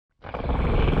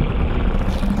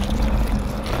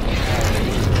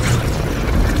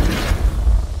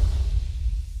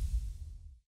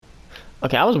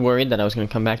Okay, I was worried that I was gonna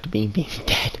come back to being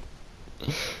dead.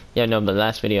 Yeah, no, but the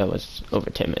last video was over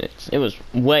 10 minutes. It was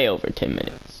way over 10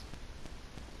 minutes.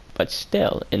 But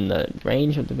still, in the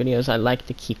range of the videos I like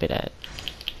to keep it at.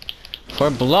 For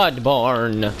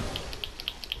Bloodborne.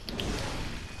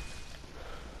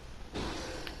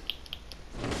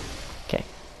 Okay,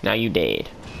 now you dead.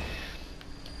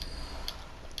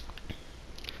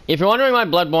 If you're wondering why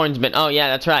Bloodborne's been, oh yeah,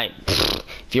 that's right.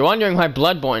 If you're wondering why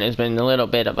Bloodborne has been a little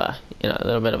bit of a, you know, a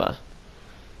little bit of a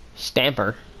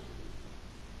stamper.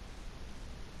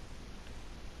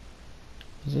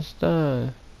 Is this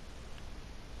the...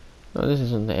 No, this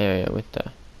isn't the area with the...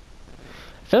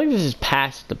 I feel like this is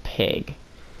past the pig.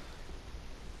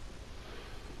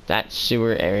 That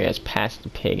sewer area is past the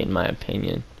pig, in my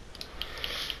opinion.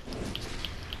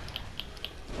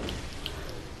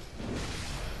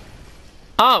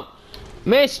 Oh!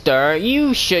 Mister,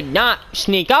 you should not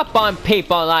sneak up on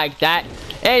people like that.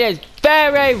 It is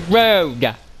very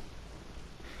rude.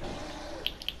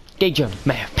 Did your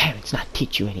parents not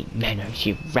teach you any manners,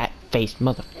 you rat-faced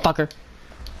motherfucker?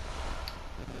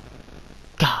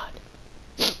 God.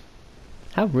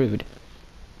 How rude.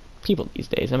 People these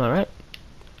days, am I right?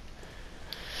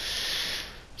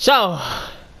 So,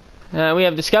 we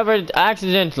have discovered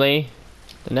accidentally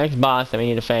the next boss that we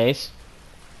need to face.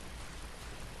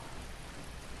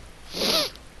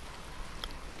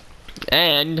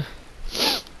 And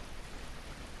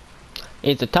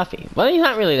it's a toughie. Well, he's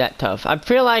not really that tough. I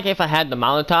feel like if I had the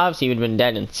Molotovs, he would have been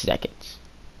dead in seconds.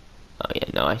 Oh yeah,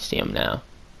 no, I see him now.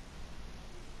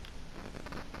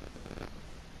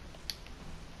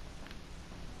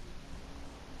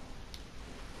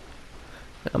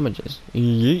 I'm gonna just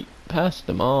yeet past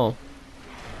them all.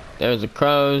 There's the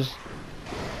crows.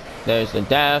 There's the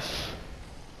death.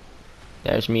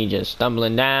 There's me just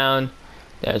stumbling down.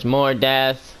 There's more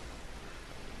death.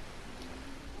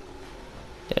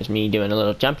 There's me doing a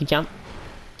little jumpy jump.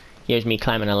 Here's me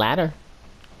climbing a ladder.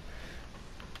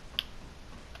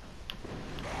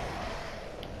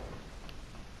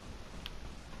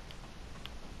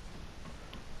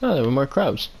 Oh, there were more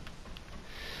crows.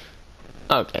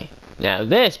 Okay, now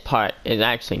this part is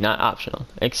actually not optional,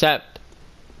 except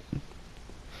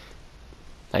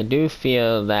I do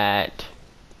feel that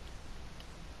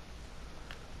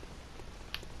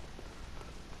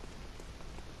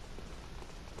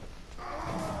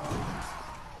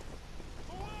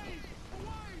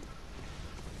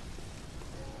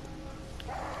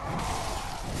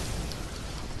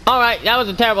alright, that was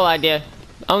a terrible idea.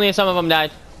 Only some of them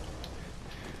died.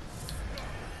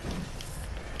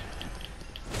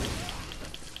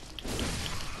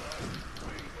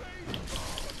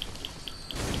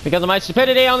 Because of my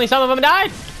stupidity, only some of them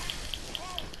died!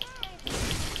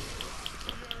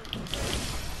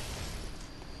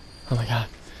 Oh my god.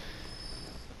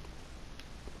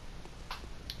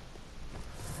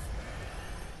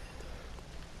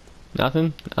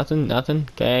 Nothing,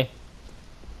 okay.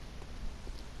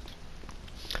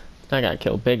 I gotta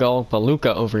kill big ol'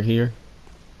 Palooka over here.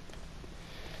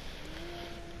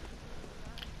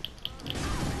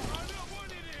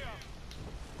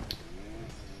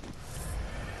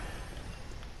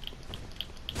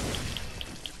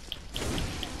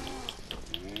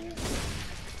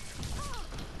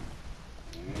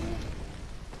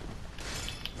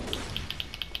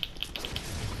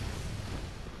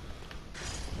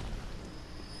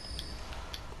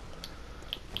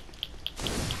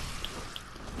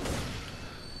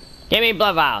 Give me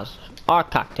blood vials or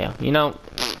cocktail. You know,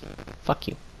 fuck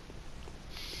you.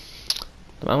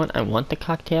 The moment I want the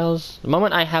cocktails, the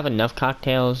moment I have enough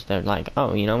cocktails, they're like,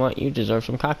 oh, you know what? You deserve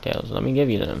some cocktails. Let me give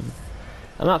you them.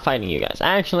 I'm not fighting you guys.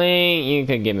 Actually, you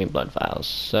could give me blood vials.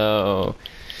 So,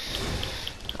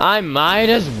 I might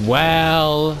as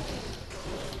well.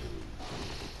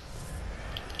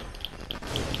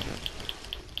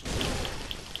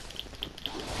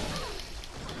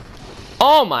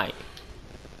 Oh my.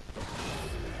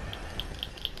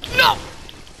 No!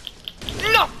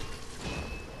 No!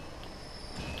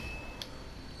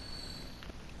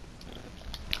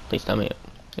 Please tell me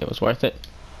it was worth it.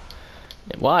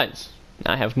 It was.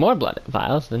 Now I have more blood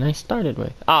vials than I started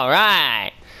with.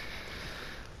 Alright!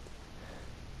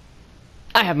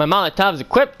 I have my Molotovs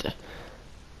equipped.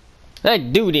 Let's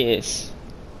do this.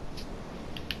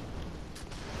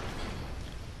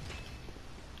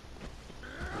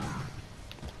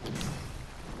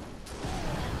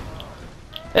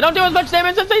 They don't do as much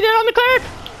damage as they did on the cleric!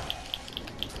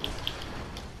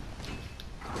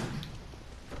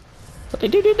 But they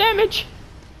do damage.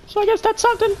 So I guess that's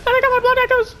something. And I got my blood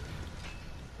echoes!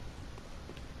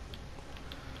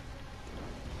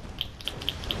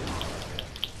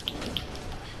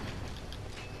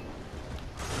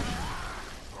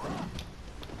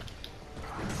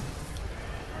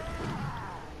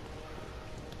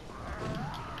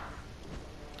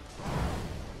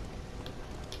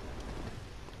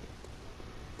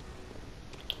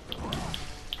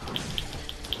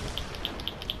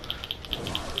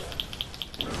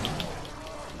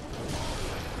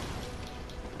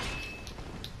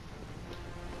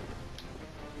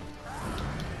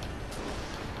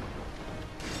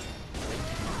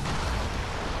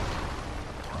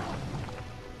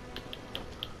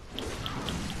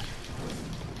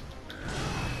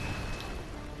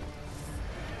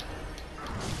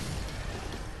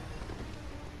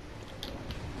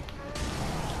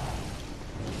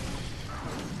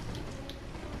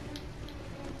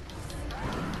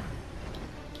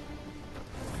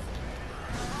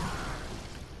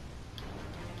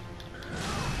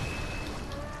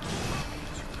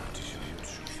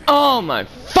 Oh my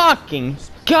fucking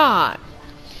god!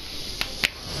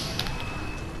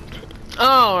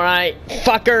 Alright,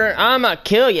 fucker, I'ma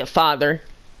kill you, father.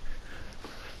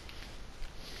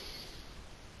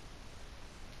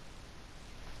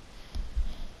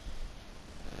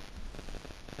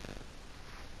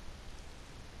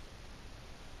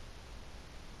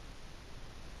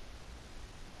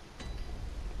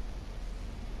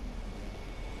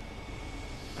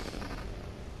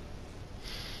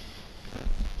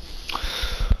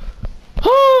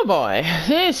 Oh boy,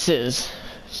 this is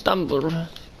stumbled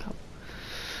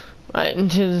right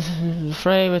into the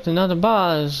fray with another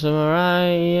boss. Am I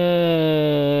right?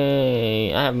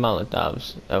 Yay! I have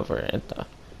Molotovs over at the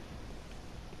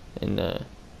in the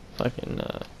fucking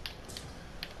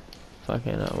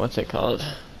what's it called?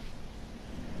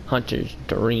 Hunter's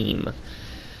Dream.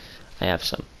 I have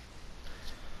some.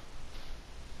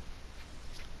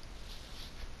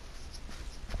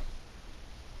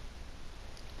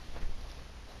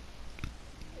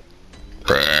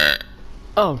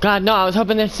 Oh god, no, I was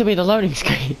hoping this to be the loading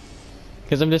screen.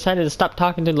 Because I'm decided to stop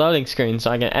talking to the loading screen so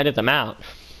I can edit them out.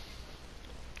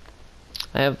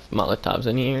 I have Molotovs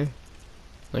in here.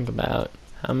 Think about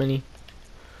how many?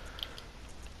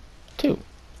 2.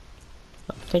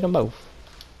 I'll take them both.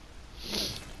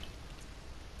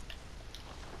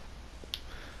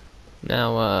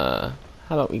 Now,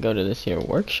 how about we go to this here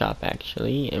workshop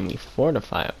actually, and we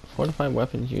fortify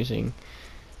weapons using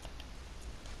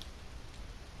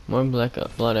more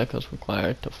blood echoes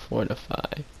required to fortify.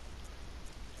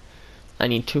 I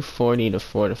need 240 to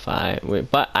fortify,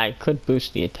 but I could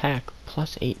boost the attack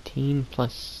plus 18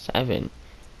 plus 7.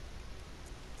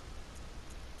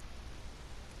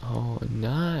 Oh,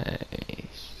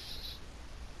 nice.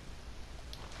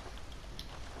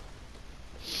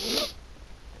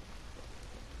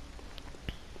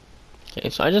 Okay,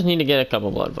 so I just need to get a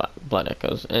couple blood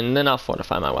echoes, and then I'll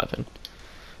fortify my weapon.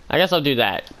 I guess I'll do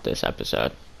that this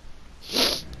episode.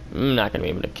 I'm not gonna be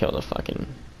able to kill the fucking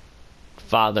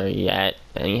father yet,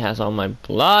 and he has all my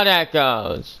blood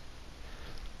echoes.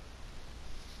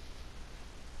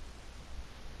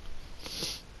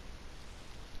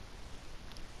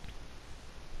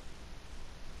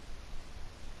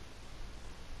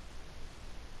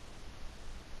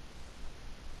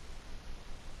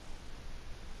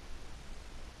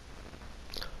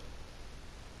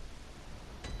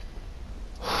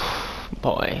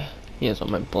 Boy, he has all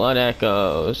my blood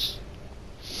echoes.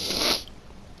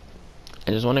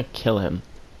 I just want to kill him.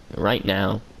 Right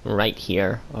now. Right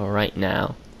here. Or right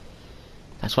now.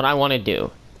 That's what I want to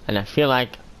do. And I feel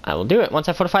like I will do it once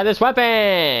I fortify this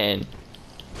weapon!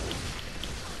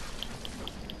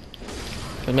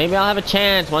 Because maybe I'll have a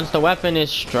chance once the weapon is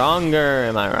stronger.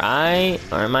 Am I right?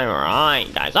 Or am I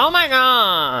right, guys? Oh my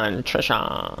god!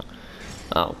 Trisha!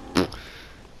 Oh.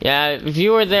 Yeah, if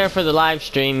you were there for the live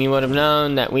stream, you would have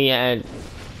known that we had...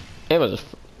 It was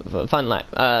a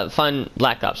fun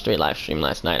Black Ops 3 live stream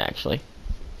last night, actually.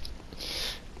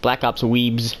 Black Ops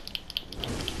Weebs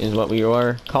is what we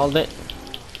called it.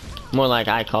 More like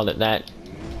I called it that.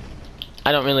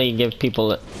 I don't really give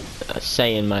people a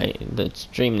say in the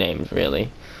stream names,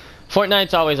 really.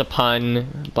 Fortnite's always a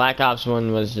pun. Black Ops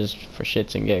 1 was just for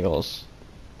shits and giggles.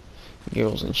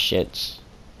 Giggles and shits.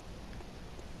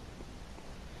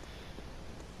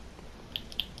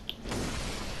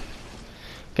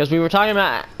 Because we were talking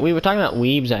about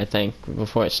weebs, I think,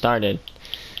 before it started,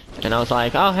 and I was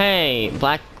like, oh hey,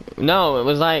 no, it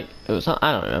was I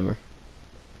don't remember.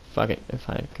 Fuck it, if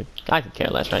I could care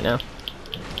less right now.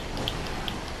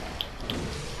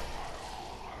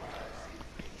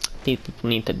 These people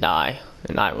need to die,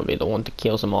 and I will be the one to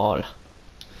kill them all.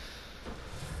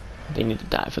 They need to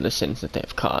die for the sins that they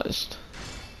have caused.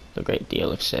 The great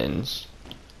deal of sins.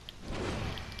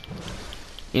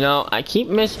 You know, I keep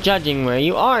misjudging where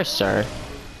you are, sir.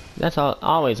 That's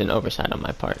always an oversight on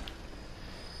my part.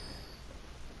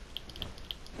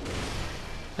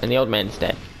 And the old man's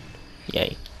dead.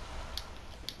 Yay.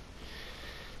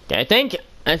 Okay,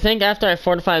 I think after I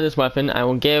fortify this weapon, I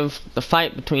will give the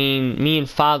fight between me and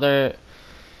Father,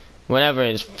 whatever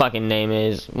his fucking name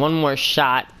is, one more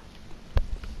shot.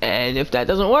 And if that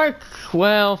doesn't work,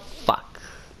 well, fuck.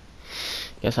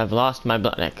 Guess I've lost my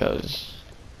blood echoes.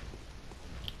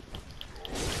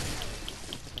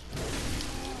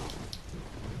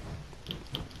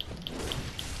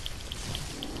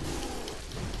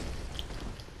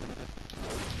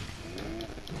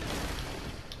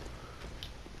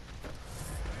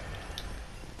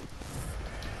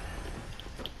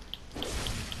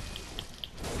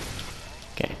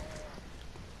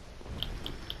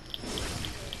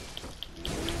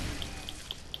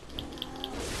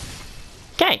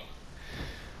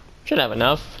 Should have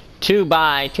enough to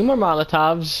buy 2 more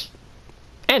Molotovs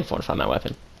and fortify my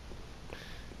weapon.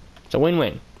 It's a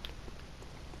win-win.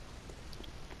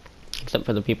 Except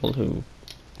for the people who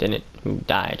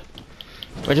died.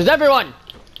 Which is everyone!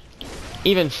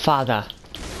 Even father.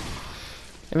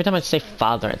 Every time I say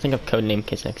father, I think of Codename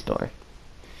Kids Next Door.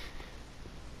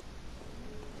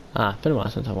 Ah, been a while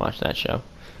since I watched that show.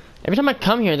 Every time I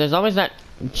come here, there's always that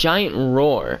giant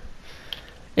roar.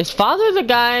 Is father the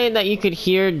guy that you could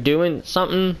hear doing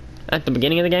something at the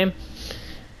beginning of the game?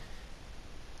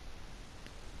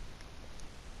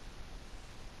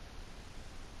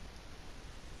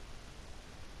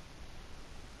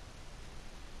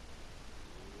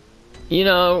 You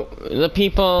know,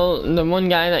 the one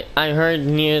guy that I heard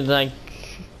near, like,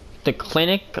 the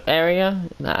clinic area?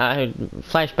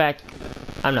 Flashback.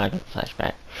 I'm not gonna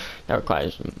flashback. That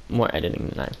requires more editing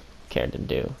than I care to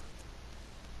do.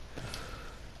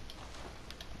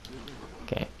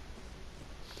 Okay.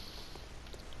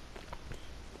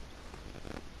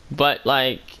 But,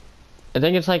 like, I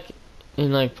think it's, like,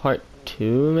 in, like, part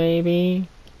 2, maybe?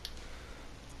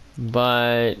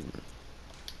 But...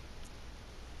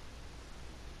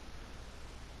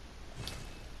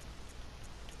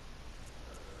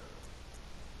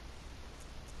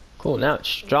 Cool, now it's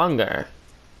stronger.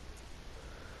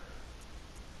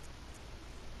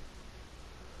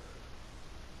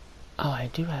 Oh,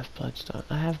 I do have bloodstone.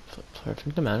 I have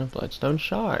perfect amount of bloodstone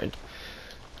shard.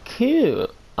 Cool.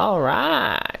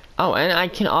 Alright. Oh, and I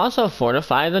can also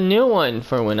fortify the new one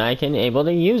for when I can able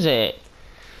to use it.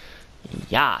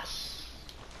 Yes.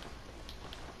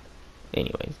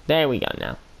 Anyways, there we go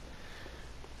now.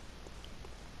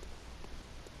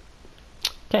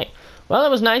 Okay. Well, it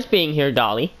was nice being here,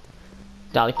 Dolly.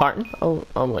 Dolly Parton? Oh,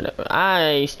 whatever.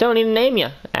 I still need to name you,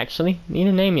 actually. Need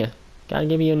to name you. Gotta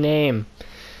give you a name.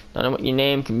 Don't know what your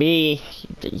name could be.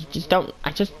 You just don't.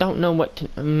 I just don't know what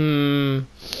to.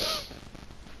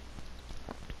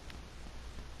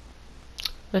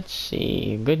 Let's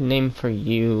see. A good name for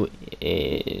you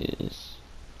is.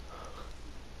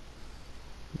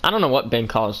 I don't know what Ben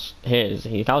calls his.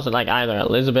 He calls it like either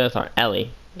Elizabeth or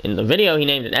Ellie. In the video, he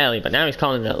named it Ellie, but now he's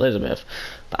calling it Elizabeth.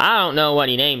 But I don't know what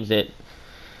he names it.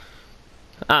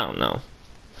 I don't know.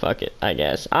 Fuck it, I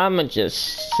guess. I'ma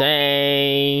just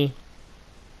say...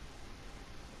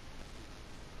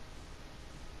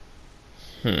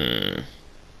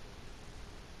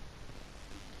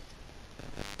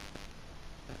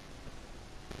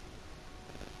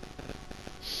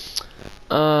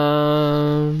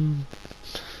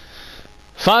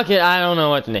 Fuck it, I don't know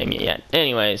what to name you yet.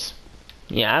 Anyways.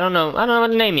 Yeah, I don't know what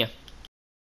to name you.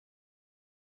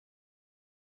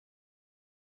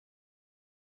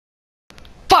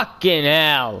 Fucking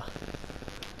hell!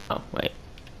 Oh, wait.